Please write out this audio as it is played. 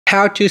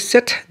how to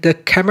set the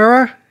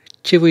camera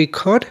to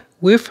record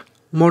with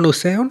mono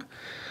sound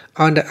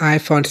on the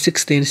iPhone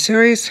 16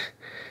 series.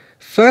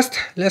 First,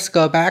 let's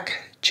go back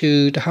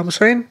to the home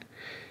screen.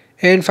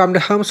 And from the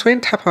home screen,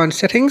 tap on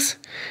Settings.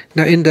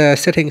 Now in the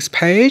Settings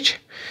page,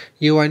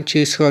 you want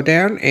to scroll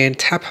down and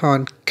tap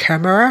on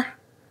Camera.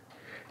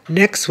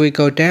 Next, we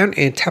go down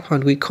and tap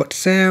on Record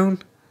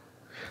Sound.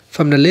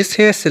 From the list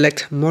here,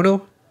 select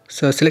Mono.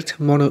 So select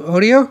Mono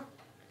Audio.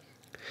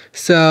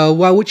 So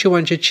why would you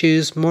want to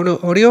choose mono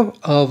audio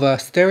over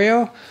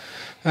stereo?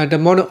 The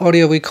mono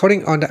audio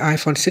recording on the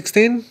iPhone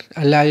 16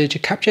 allows you to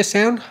capture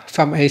sound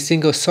from a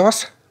single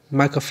source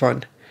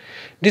microphone.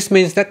 This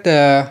means that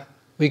the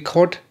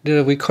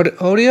recorded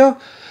audio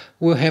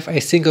will have a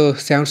single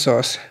sound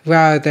source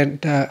rather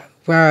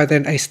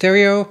than a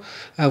stereo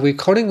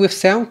recording with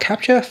sound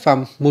capture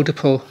from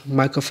multiple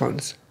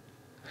microphones.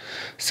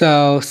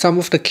 So some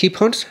of the key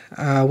points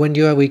when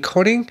you are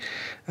recording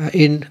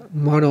in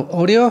mono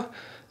audio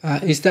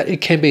is that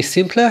it can be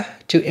simpler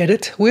to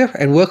edit with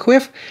and work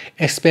with,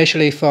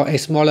 especially for a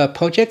smaller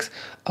projects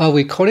or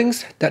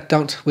recordings that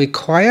don't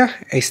require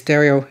a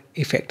stereo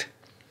effect.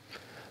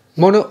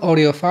 Mono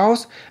audio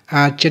files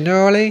are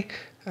generally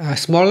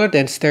smaller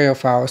than stereo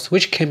files,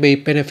 which can be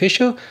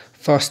beneficial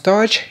for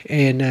storage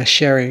and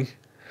sharing.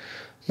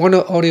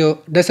 Mono audio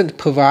doesn't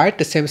provide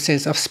the same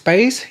sense of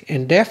space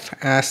and depth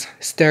as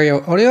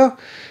stereo audio,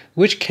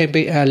 which can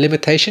be a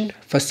limitation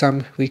for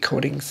some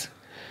recordings.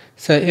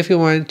 So if you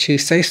want to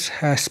save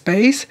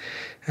space,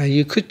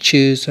 you could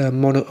choose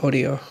mono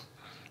audio.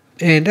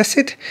 And that's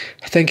it.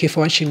 Thank you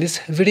for watching this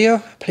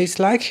video. Please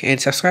like and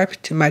subscribe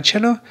to my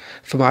channel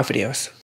for more videos.